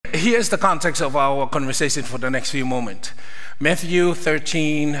here's the context of our conversation for the next few moments. Matthew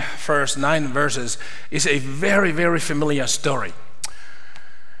 13, first 9 verses is a very, very familiar story.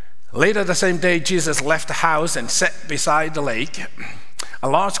 Later the same day, Jesus left the house and sat beside the lake. A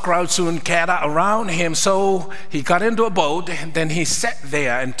large crowd soon gathered around him, so he got into a boat, and then he sat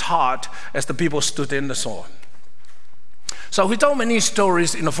there and taught as the people stood in the shore. So he told many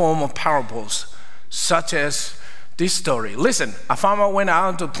stories in the form of parables, such as this story. Listen, a farmer went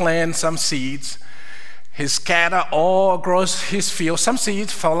out to plant some seeds. He scattered all across his field. Some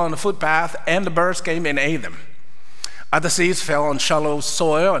seeds fell on the footpath, and the birds came and ate them. Other seeds fell on shallow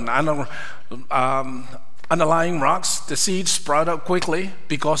soil and underlying rocks. The seeds sprouted up quickly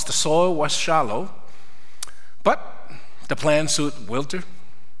because the soil was shallow. But the plants would wilter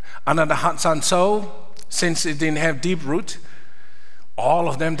under the hot sun. So, since it didn't have deep root, all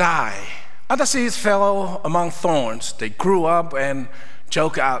of them died. Other seeds fell among thorns. They grew up and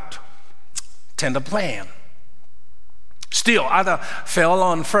choked out tender plant. Still, other fell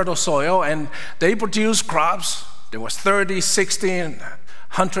on fertile soil, and they produced crops. There was 30, 60, and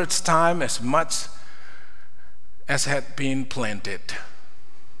 100 times as much as had been planted.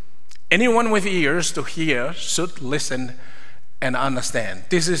 Anyone with ears to hear should listen and understand.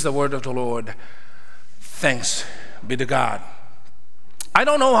 This is the word of the Lord. Thanks be to God. I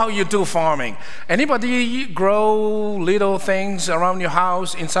don't know how you do farming. Anybody grow little things around your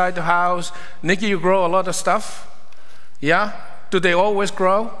house, inside the house? Nikki, you grow a lot of stuff? Yeah? Do they always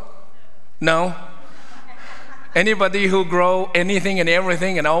grow? No? Anybody who grow anything and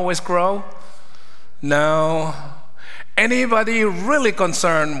everything and always grow? No. Anybody really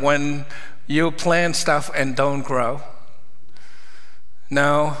concerned when you plant stuff and don't grow?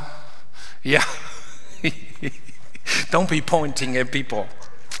 No. Yeah. Don't be pointing at people.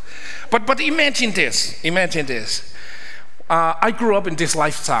 But imagine this. I grew up in this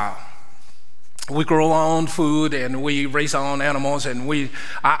lifestyle. We grow our own food and we raise our own animals. And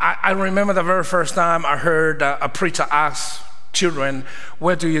I remember the very first time I heard a preacher ask children,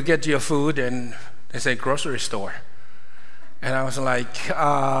 "Where do you get your food?" And they say, "Grocery store." And I was like,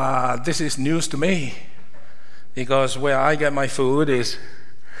 this is news to me, because where I get my food is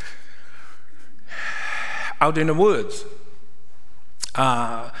out in the woods.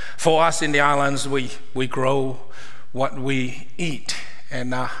 For us in the islands, we grow what we eat.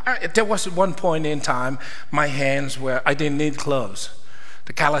 And there was one point in time, my hands I didn't need gloves.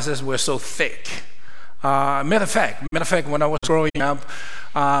 The calluses were so thick. Matter of fact, when I was growing up,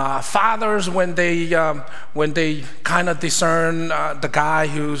 fathers, when they kind of discern the guy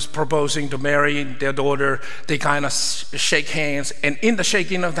who's proposing to marry their daughter, they kind of shake hands. And in the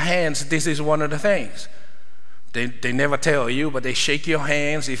shaking of the hands, this is one of the things. They never tell you, but they shake your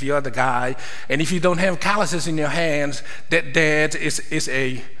hands if you're the guy. And if you don't have calluses in your hands, that is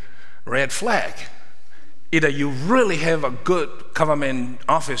a red flag. Either you really have a good government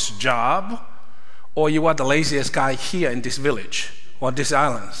office job, or you are the laziest guy here in this village or these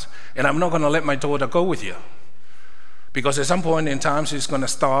islands. And I'm not going to let my daughter go with you, because at some point in time she's going to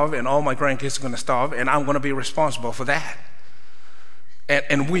starve, and all my grandkids are going to starve, and I'm going to be responsible for that.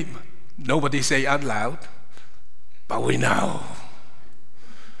 And nobody say out loud, but we know.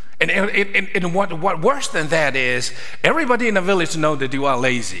 And what worse than that is, everybody in the village know that you are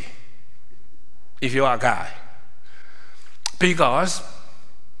lazy if you are a guy, because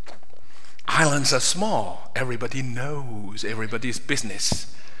islands are small. Everybody knows everybody's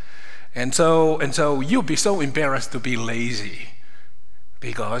business. And so you'll be so embarrassed to be lazy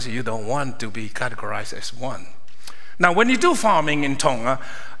because you don't want to be categorized as one. Now, when you do farming in Tonga,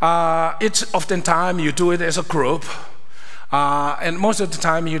 it's oftentimes you do it as a group, and most of the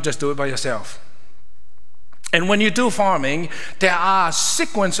time you just do it by yourself. And when you do farming, there are a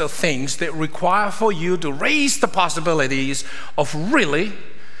sequence of things that require for you to raise the possibilities of really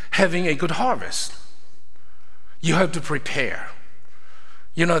having a good harvest. You have to prepare.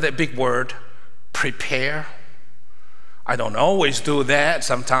 You know that big word, prepare? I don't always do that.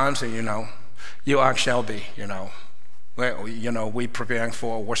 Sometimes, you are shall be, Well, we're preparing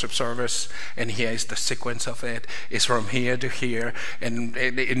for a worship service, and here is the sequence of it. It's from here to here, and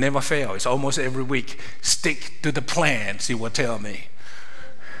it never fails. It's almost every week. Stick to the plan, she will tell me.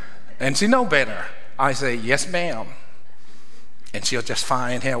 And she know better. I say, yes, ma'am. And she'll just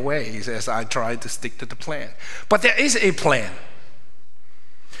find her ways as I try to stick to the plan. But there is a plan.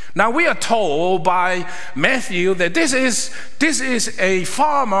 Now, we are told by Matthew that this is a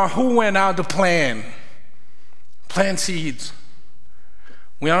farmer who went out to plant seeds.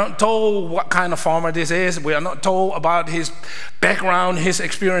 We are not told what kind of farmer this is. We are not told about his background, his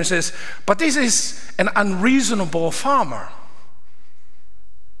experiences. But this is an unreasonable farmer.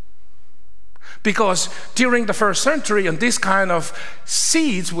 Because during the first century, and this kind of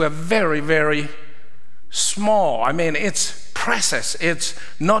seeds were very, very small. I mean, it's precious. It's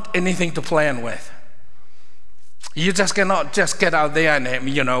not anything to plan with. You just cannot just get out there and,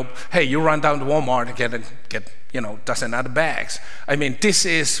 hey, you run down to Walmart and get dozen other bags. I mean, this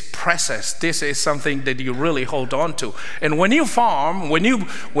is precious. This is something that you really hold on to. And when you farm, when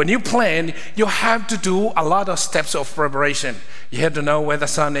you plant, you have to do a lot of steps of preparation. You have to know where the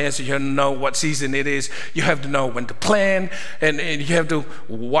sun is. You have to know what season it is. You have to know when to plant, and you have to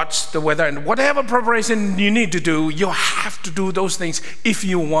watch the weather. And whatever preparation you need to do, you have to do those things if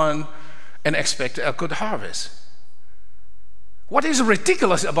you want and expect a good harvest. What is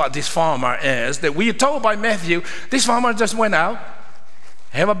ridiculous about this farmer is that we are told by Matthew, this farmer just went out,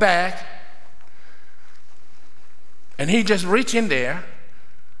 have a bag, and he just reached in there.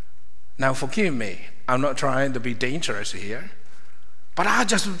 Now forgive me, I'm not trying to be dangerous here, but I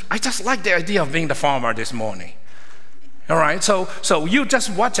just like the idea of being the farmer this morning. All right, so you just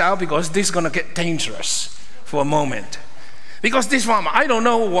watch out, because this is going to get dangerous for a moment. Because this farmer, I don't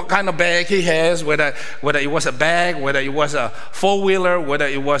know what kind of bag he has, whether it was a bag, whether it was a four-wheeler, whether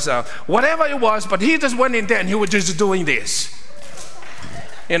it was whatever it was, but he just went in there and he was just doing this.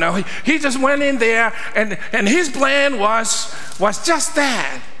 He just went in there and his plan was just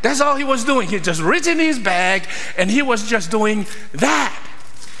that. That's all he was doing. He just reached in his bag and he was just doing that.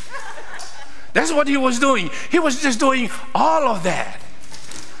 That's what he was doing. He was just doing all of that.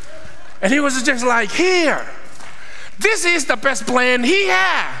 And he was just like, here. This is the best plan he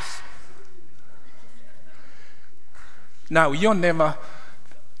has. Now, you'll never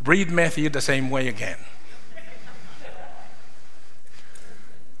read Matthew the same way again.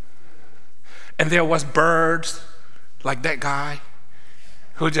 And there was birds like that guy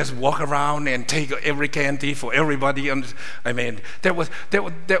who just walk around and take every candy for everybody. I mean, that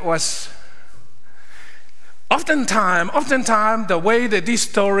was oftentimes the way that this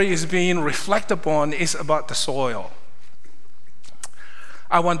story is being reflected upon is about the soil.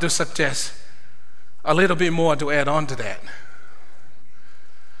 I want to suggest a little bit more to add on to that.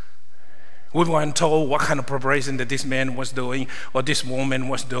 We weren't told what kind of preparation that this man was doing or this woman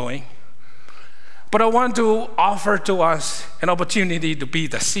was doing. But I want to offer to us an opportunity to be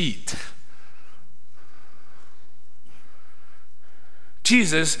the seed.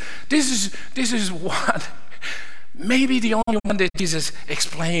 Jesus, this is what, maybe the only one that Jesus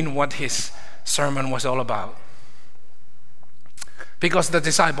explained what his sermon was all about. Because the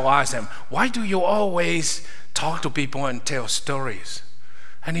disciple asked him, why do you always talk to people and tell stories?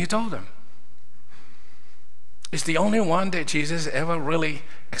 And he told them. It's the only one that Jesus ever really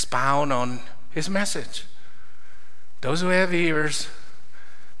expound on his message. Those who have ears,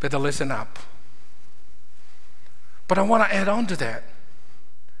 better listen up. But I want to add on to that.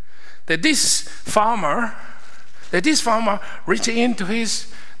 That this farmer reached into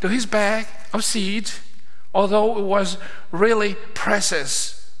his bag of seeds, although it was really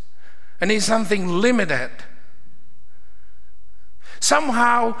precious and it's something limited.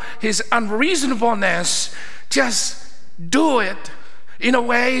 Somehow his unreasonableness just do it in a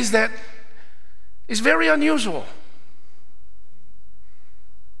ways that is very unusual.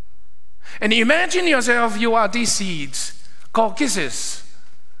 And imagine yourself, you are these seeds called kisses.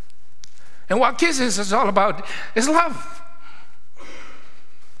 And what kisses is all about is love.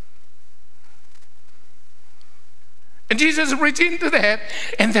 And Jesus reached into that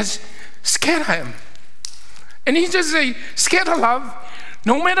and just scatter him. And he just say, scatter love,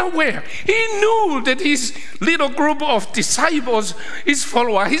 no matter where. He knew that his little group of disciples, his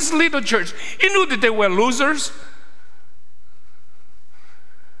followers, his little church, he knew that they were losers.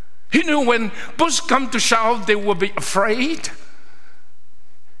 He knew when push come to shove, they would be afraid.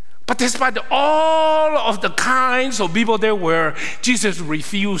 But despite all of the kinds of people there were, Jesus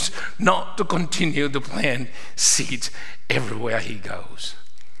refused not to continue to plant seeds everywhere he goes.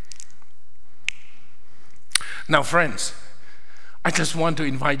 Now, friends, I just want to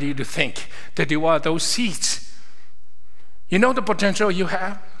invite you to think that you are those seeds. You know the potential you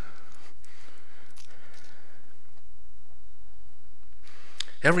have?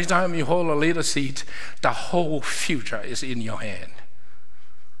 Every time you hold a little seed, the whole future is in your hand.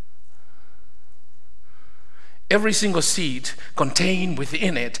 Every single seed contains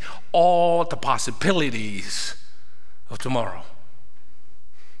within it all the possibilities of tomorrow.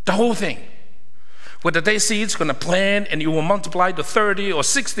 The whole thing. Whether that seed's going to plant and it will multiply to 30 or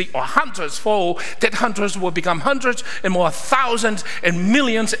 60 or hundreds fold, that hundreds will become hundreds and more thousands and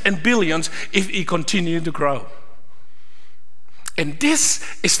millions and billions if it continues to grow. And this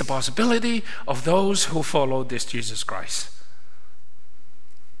is the possibility of those who follow this Jesus Christ.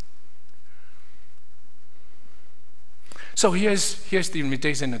 So here's the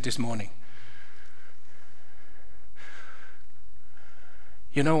invitation of this morning.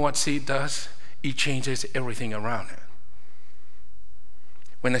 You know what seed does? It changes everything around it.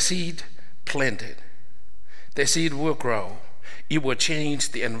 When a seed planted, the seed will grow. It will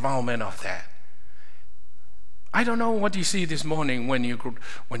change the environment of that. I don't know what you see this morning when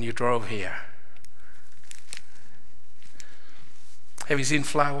you drove here. Have you seen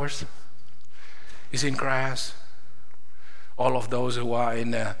flowers? You seen grass? All of those who are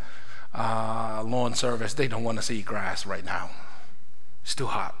in the lawn service, they don't want to see grass right now. It's too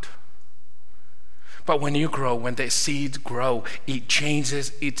hot. But when the seeds grow, it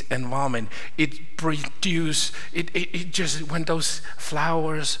changes its environment. When those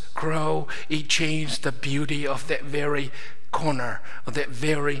flowers grow, it changes the beauty of that very corner, of that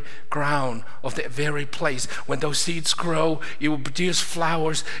very ground, of that very place. When those seeds grow, it will produce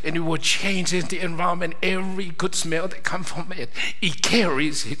flowers, and it will change the environment. Every good smell that comes from it, it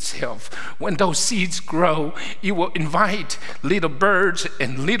carries itself. When those seeds grow, it will invite little birds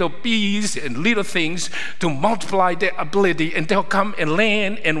and little bees and little things to multiply their ability, and they'll come and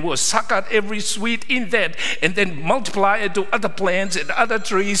land and will suck out every sweet in that, and then multiply it to other plants and other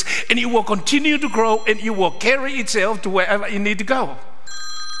trees, and it will continue to grow, and it will carry itself to wherever you need to go.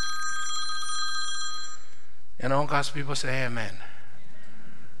 And all God's people say amen.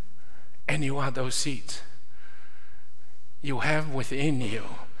 And you are those seeds. You have within you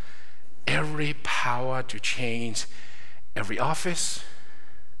every power to change every office,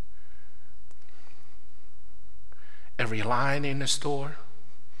 every line in the store,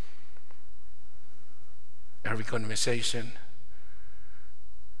 every conversation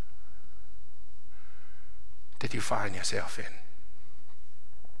that you find yourself in.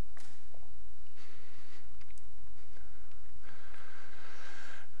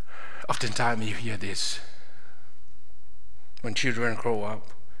 Oftentimes you hear this. When children grow up,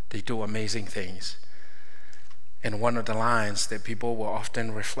 they do amazing things. And one of the lines that people will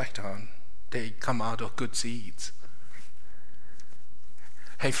often reflect on, they come out of good seeds.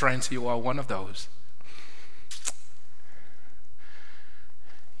 Hey friends, you are one of those.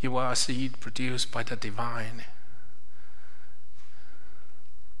 You are a seed produced by the divine.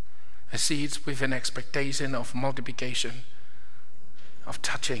 A seed with an expectation of multiplication, of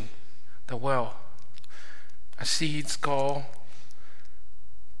touching the world. A seed called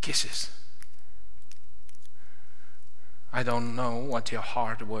kisses. I don't know what your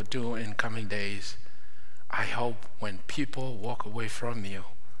heart will do in coming days. I hope when people walk away from you,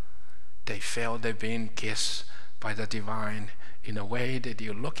 they feel they've been kissed by the divine in a way that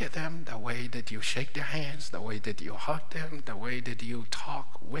you look at them, the way that you shake their hands, the way that you hug them, the way that you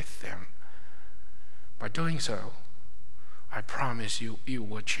talk with them. By doing so, I promise you, it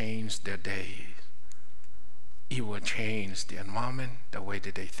will change their days. It will change the environment, the way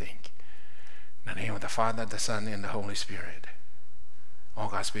that they think. In the name of the Father, the Son, and the Holy Spirit. All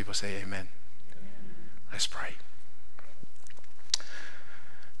God's people say amen. Amen. Let's pray.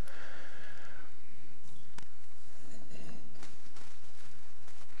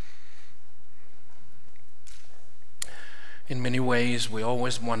 In many ways, we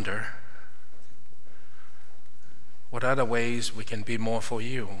always wonder, what other ways we can be more for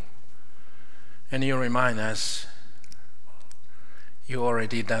you? And you remind us, you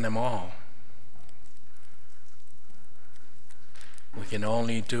already done them all. We can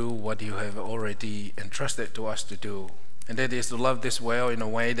only do what you have already entrusted to us to do. And that is to love this world in a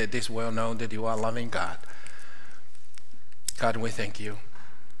way that this world knows that you are loving God. God, we thank you.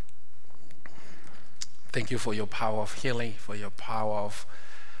 Thank you for your power of healing, for your power of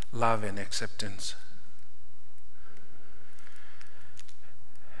love and acceptance.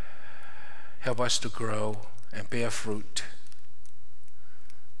 Help us to grow and bear fruit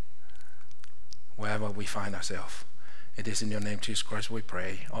wherever we find ourselves. It is in your name, Jesus Christ, we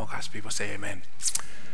pray. All God's people say amen.